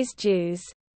Norway's Jews.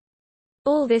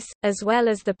 All this, as well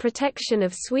as the protection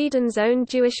of Sweden's own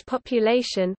Jewish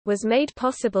population, was made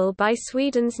possible by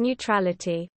Sweden's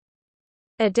neutrality.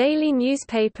 A daily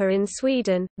newspaper in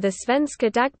Sweden, the Svenska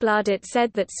Dagbladet,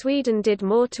 said that Sweden did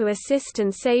more to assist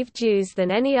and save Jews than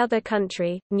any other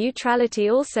country. Neutrality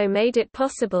also made it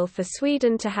possible for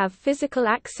Sweden to have physical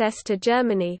access to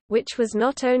Germany, which was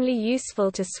not only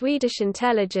useful to Swedish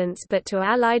intelligence but to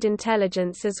Allied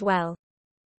intelligence as well.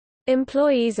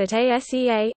 Employees at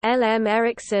ASEA, LM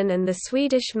Ericsson and the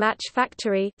Swedish match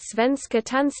factory, Svenska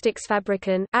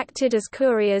Tandsticksfabriken, acted as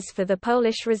couriers for the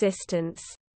Polish resistance.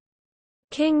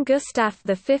 King Gustaf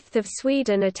V of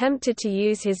Sweden attempted to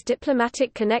use his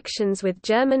diplomatic connections with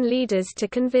German leaders to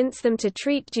convince them to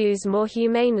treat Jews more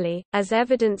humanely, as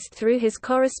evidenced through his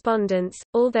correspondence,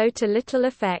 although to little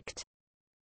effect.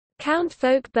 Count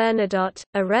Folke Bernadotte,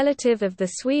 a relative of the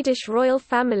Swedish royal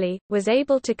family, was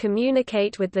able to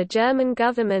communicate with the German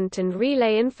government and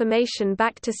relay information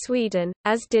back to Sweden,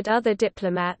 as did other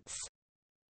diplomats.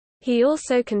 He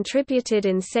also contributed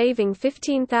in saving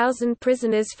 15,000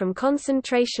 prisoners from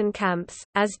concentration camps,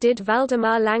 as did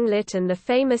Valdemar Langlet and the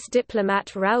famous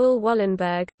diplomat Raoul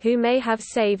Wallenberg, who may have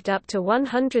saved up to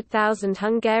 100,000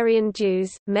 Hungarian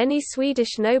Jews. Many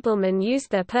Swedish noblemen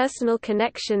used their personal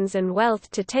connections and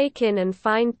wealth to take in and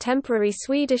find temporary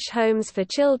Swedish homes for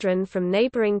children from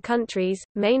neighboring countries,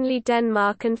 mainly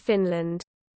Denmark and Finland.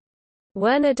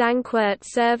 Werner Dankwart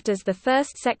served as the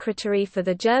first secretary for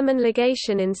the German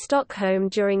legation in Stockholm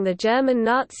during the German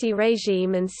Nazi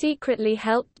regime and secretly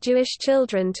helped Jewish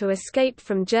children to escape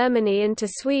from Germany into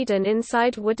Sweden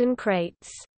inside wooden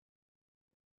crates.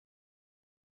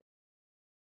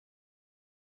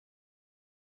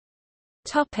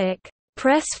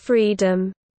 Press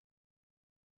freedom.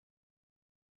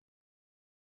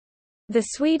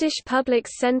 The Swedish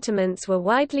public's sentiments were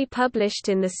widely published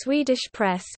in the Swedish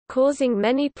press, causing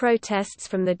many protests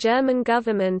from the German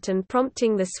government and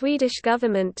prompting the Swedish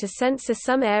government to censor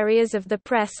some areas of the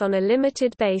press on a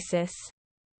limited basis.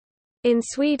 In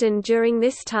Sweden during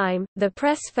this time, the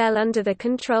press fell under the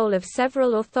control of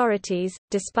several authorities,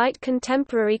 despite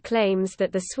contemporary claims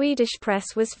that the Swedish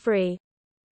press was free.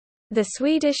 The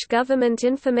Swedish Government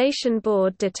Information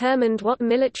Board determined what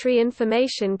military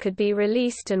information could be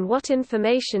released and what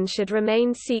information should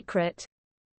remain secret.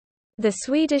 The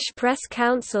Swedish Press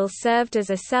Council served as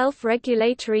a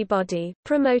self-regulatory body,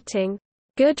 promoting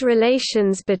good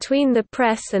relations between the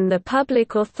press and the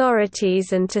public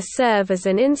authorities and to serve as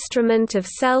an instrument of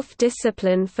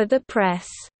self-discipline for the press.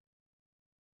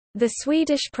 The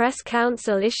Swedish Press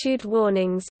Council issued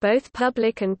warnings, both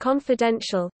public and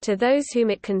confidential, to those whom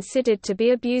it considered to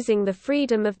be abusing the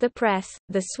freedom of the press.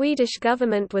 The Swedish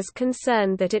government was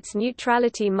concerned that its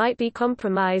neutrality might be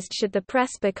compromised should the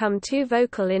press become too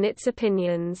vocal in its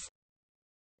opinions.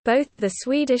 Both the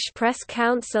Swedish Press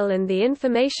Council and the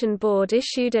Information Board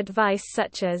issued advice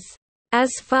such as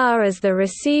far as the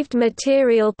received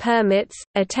material permits,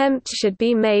 attempts should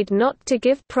be made not to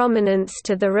give prominence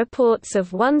to the reports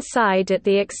of one side at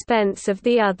the expense of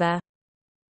the other.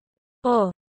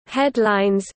 Or,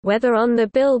 headlines, whether on the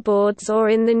billboards or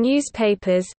in the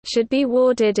newspapers, should be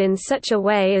worded in such a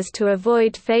way as to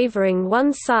avoid favoring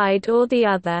one side or the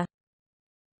other.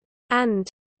 And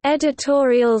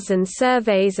editorials and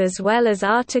surveys as well as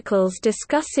articles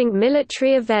discussing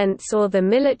military events or the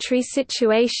military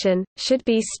situation, should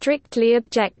be strictly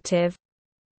objective.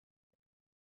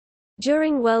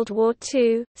 During World War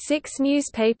II, 6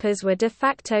 newspapers were de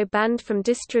facto banned from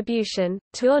distribution: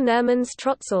 Tournemans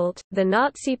trots allt, the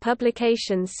Nazi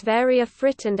publications Sverige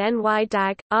Fritt and Ny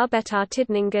Dag,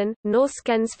 Arbetartidningen,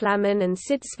 Norskensflammen and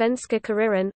Sydsvenska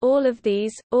Kuriren, all of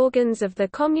these, organs of the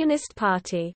Communist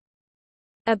Party.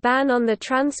 A ban on the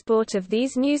transport of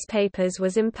these newspapers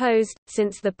was imposed,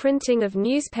 since the printing of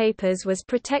newspapers was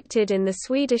protected in the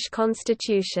Swedish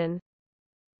constitution.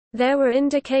 There were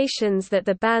indications that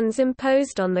the bans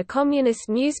imposed on the communist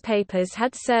newspapers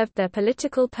had served their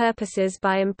political purposes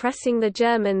by impressing the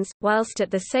Germans, whilst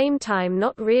at the same time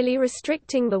not really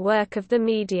restricting the work of the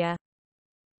media.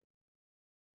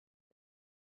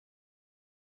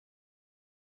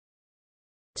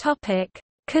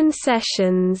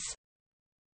 Concessions.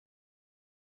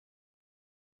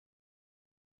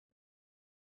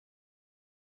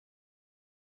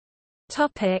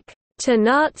 To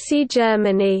Nazi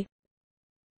Germany.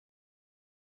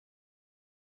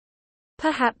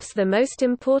 Perhaps the most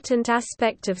important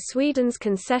aspect of Sweden's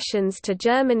concessions to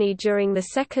Germany during the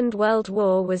Second World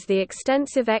War was the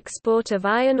extensive export of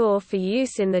iron ore for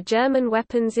use in the German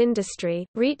weapons industry,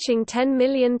 reaching 10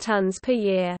 million tons per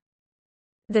year.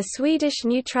 The Swedish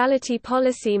neutrality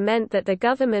policy meant that the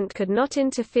government could not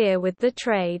interfere with the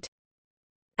trade.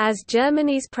 As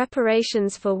Germany's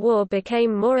preparations for war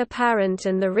became more apparent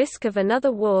and the risk of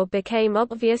another war became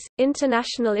obvious,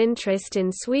 international interest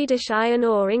in Swedish iron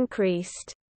ore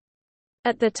increased.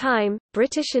 At the time,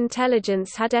 British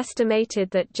intelligence had estimated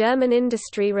that German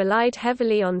industry relied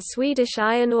heavily on Swedish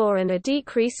iron ore, and a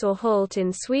decrease or halt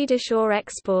in Swedish ore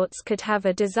exports could have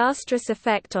a disastrous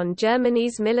effect on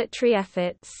Germany's military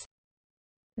efforts.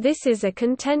 This is a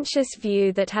contentious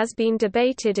view that has been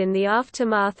debated in the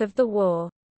aftermath of the war.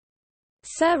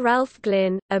 Sir Ralph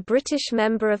Glynn, a British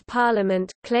Member of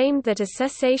Parliament, claimed that a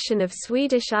cessation of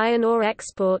Swedish iron ore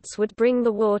exports would bring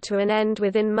the war to an end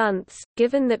within months.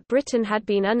 Given that Britain had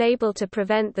been unable to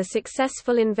prevent the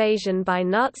successful invasion by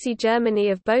Nazi Germany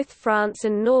of both France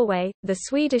and Norway, the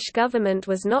Swedish government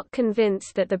was not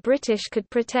convinced that the British could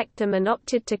protect them and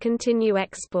opted to continue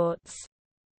exports.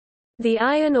 The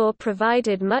iron ore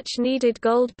provided much-needed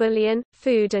gold bullion,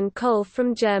 food and coal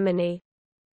from Germany.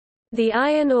 The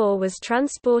iron ore was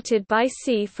transported by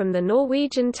sea from the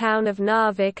Norwegian town of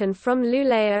Narvik and from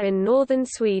Luleå in northern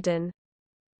Sweden.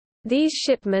 These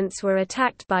shipments were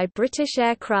attacked by British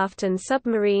aircraft and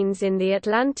submarines in the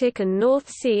Atlantic and North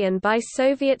Sea and by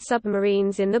Soviet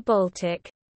submarines in the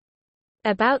Baltic.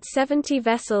 About 70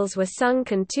 vessels were sunk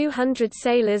and 200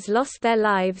 sailors lost their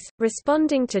lives.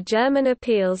 Responding to German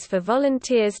appeals for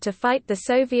volunteers to fight the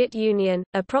Soviet Union,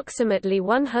 approximately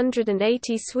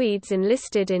 180 Swedes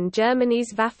enlisted in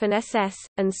Germany's Waffen-SS,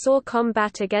 and saw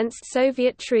combat against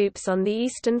Soviet troops on the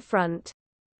Eastern Front.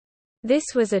 This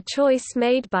was a choice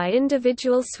made by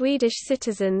individual Swedish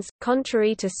citizens,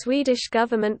 contrary to Swedish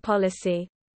government policy.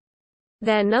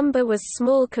 Their number was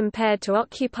small compared to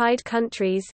occupied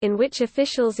countries, in which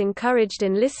officials encouraged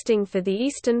enlisting for the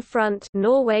Eastern Front: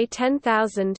 Norway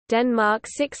 10,000, Denmark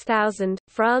 6,000,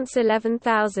 France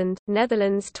 11,000,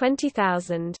 Netherlands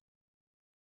 20,000.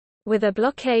 With a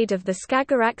blockade of the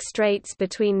Skagerrak Straits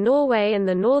between Norway and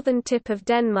the northern tip of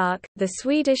Denmark, the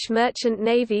Swedish merchant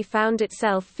navy found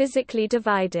itself physically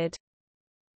divided.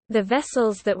 The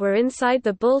vessels that were inside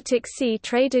the Baltic Sea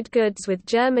traded goods with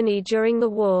Germany during the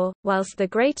war, whilst the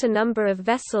greater number of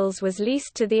vessels was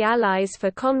leased to the Allies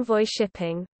for convoy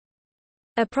shipping.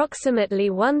 Approximately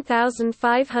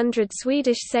 1,500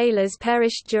 Swedish sailors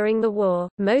perished during the war,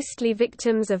 mostly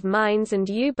victims of mines and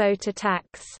U-boat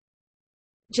attacks.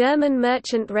 German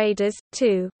merchant raiders,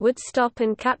 too, would stop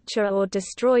and capture or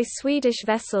destroy Swedish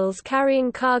vessels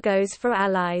carrying cargoes for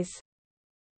Allies.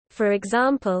 For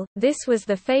example, this was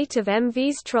the fate of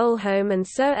MVs Trollholm and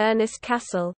Sir Ernest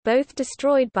Cassel, both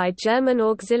destroyed by German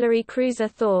auxiliary cruiser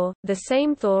Thor. The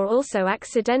same Thor also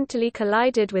accidentally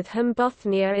collided with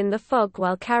Bothnia in the fog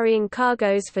while carrying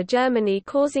cargoes for Germany,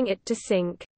 causing it to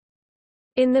sink.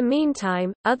 In the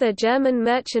meantime, other German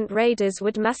merchant raiders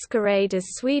would masquerade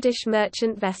as Swedish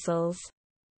merchant vessels.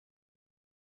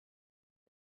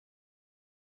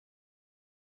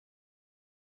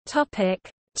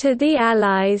 To the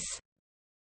Allies.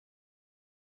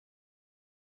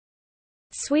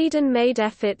 Sweden made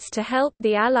efforts to help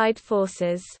the Allied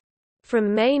forces.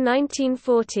 From May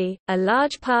 1940, a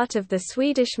large part of the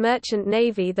Swedish merchant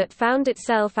navy that found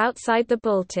itself outside the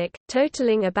Baltic,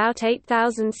 totaling about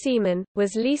 8,000 seamen,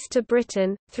 was leased to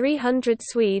Britain. 300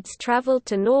 Swedes travelled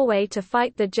to Norway to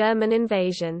fight the German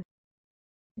invasion.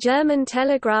 German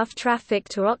telegraph traffic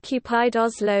to occupied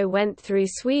Oslo went through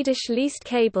Swedish leased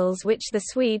cables which the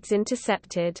Swedes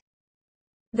intercepted.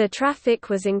 The traffic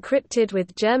was encrypted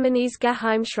with Germany's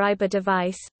Geheimschreiber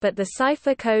device, but the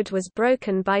cipher code was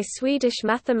broken by Swedish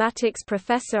mathematics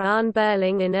professor Arne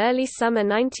Berling in early summer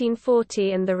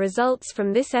 1940, and the results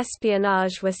from this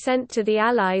espionage were sent to the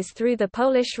Allies through the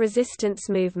Polish resistance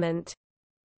movement.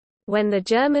 When the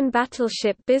German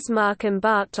battleship Bismarck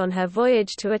embarked on her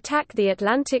voyage to attack the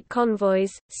Atlantic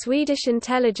convoys, Swedish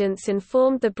intelligence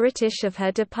informed the British of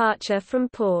her departure from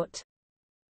port.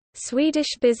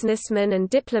 Swedish businessmen and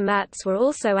diplomats were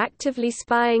also actively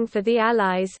spying for the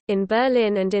Allies, in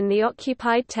Berlin and in the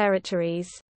occupied territories.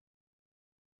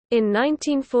 In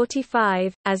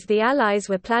 1945, as the Allies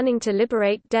were planning to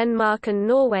liberate Denmark and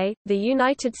Norway, the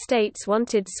United States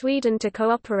wanted Sweden to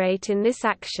cooperate in this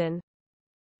action.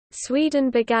 Sweden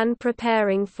began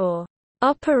preparing for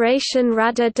Operation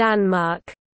Rädda Danmark,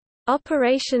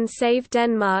 Operation Save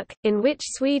Denmark, in which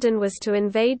Sweden was to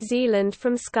invade Zealand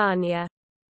from Scania.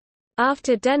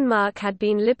 After Denmark had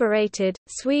been liberated,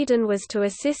 Sweden was to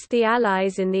assist the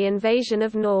Allies in the invasion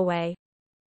of Norway.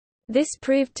 This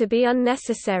proved to be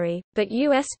unnecessary, but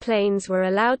U.S. planes were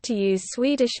allowed to use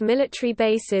Swedish military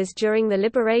bases during the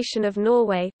liberation of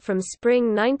Norway, from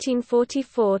spring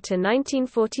 1944 to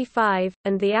 1945,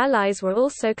 and the Allies were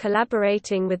also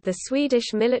collaborating with the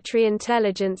Swedish Military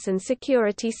Intelligence and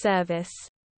Security Service.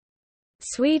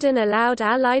 Sweden allowed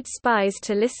Allied spies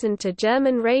to listen to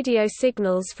German radio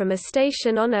signals from a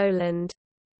station on Öland.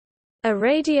 A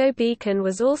radio beacon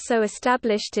was also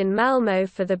established in Malmö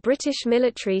for the British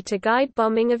military to guide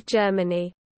bombing of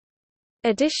Germany.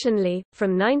 Additionally,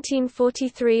 from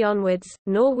 1943 onwards,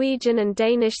 Norwegian and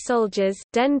Danish soldiers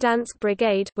Den Dansk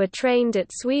Brigade were trained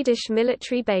at Swedish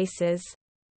military bases.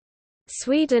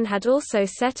 Sweden had also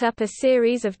set up a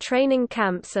series of training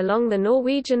camps along the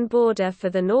Norwegian border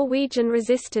for the Norwegian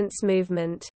resistance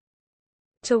movement.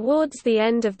 Towards the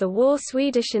end of the war,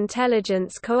 Swedish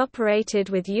intelligence cooperated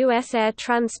with U.S. air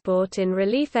transport in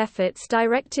relief efforts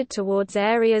directed towards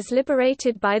areas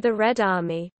liberated by the Red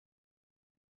Army.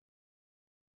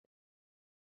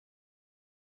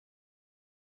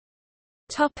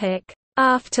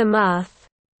 Aftermath.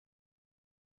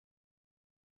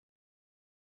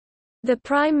 The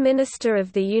Prime Minister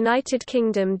of the United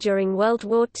Kingdom during World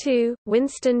War II,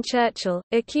 Winston Churchill,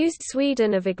 accused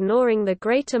Sweden of ignoring the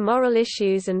greater moral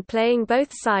issues and playing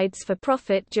both sides for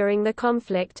profit during the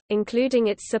conflict, including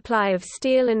its supply of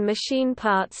steel and machine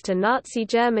parts to Nazi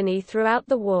Germany throughout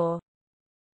the war.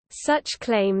 Such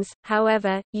claims,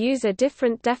 however, use a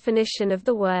different definition of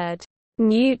the word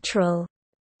neutral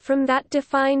from that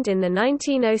defined in the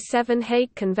 1907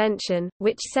 Hague Convention,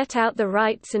 which set out the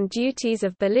rights and duties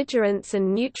of belligerents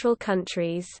and neutral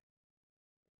countries.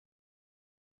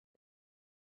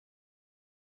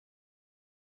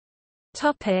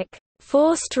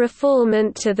 Forced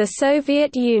refoulement to the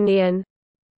Soviet Union.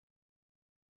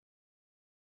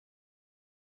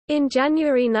 In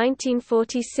January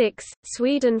 1946,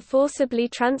 Sweden forcibly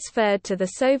transferred to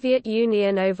the Soviet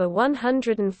Union over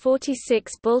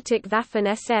 146 Baltic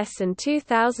Waffen-SS and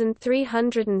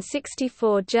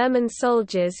 2,364 German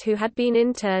soldiers who had been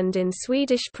interned in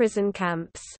Swedish prison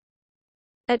camps.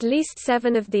 At least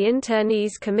 7 of the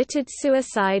internees committed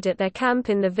suicide at their camp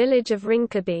in the village of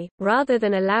Rinkeby, rather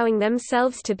than allowing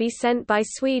themselves to be sent by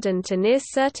Sweden to near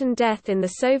certain death in the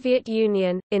Soviet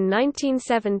Union. In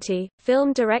 1970,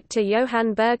 film director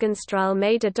Johan Bergenstrahl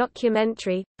made a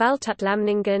documentary,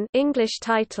 Baltutlämningen, English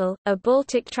title, A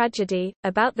Baltic Tragedy,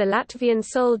 about the Latvian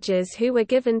soldiers who were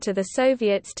given to the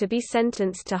Soviets to be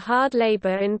sentenced to hard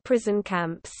labor in prison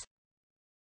camps.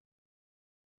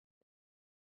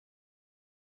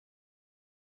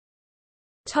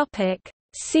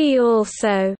 See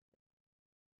also: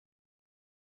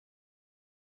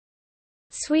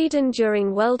 Sweden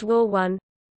during World War I,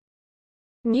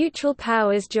 Neutral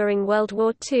powers during World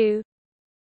War II,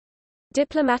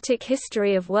 Diplomatic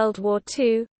history of World War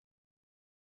II,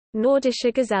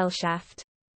 Nordische Gesellschaft.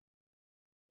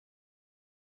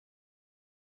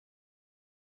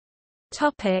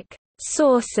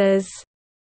 Sources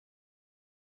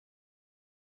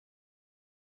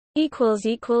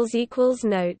 ==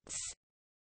 Notes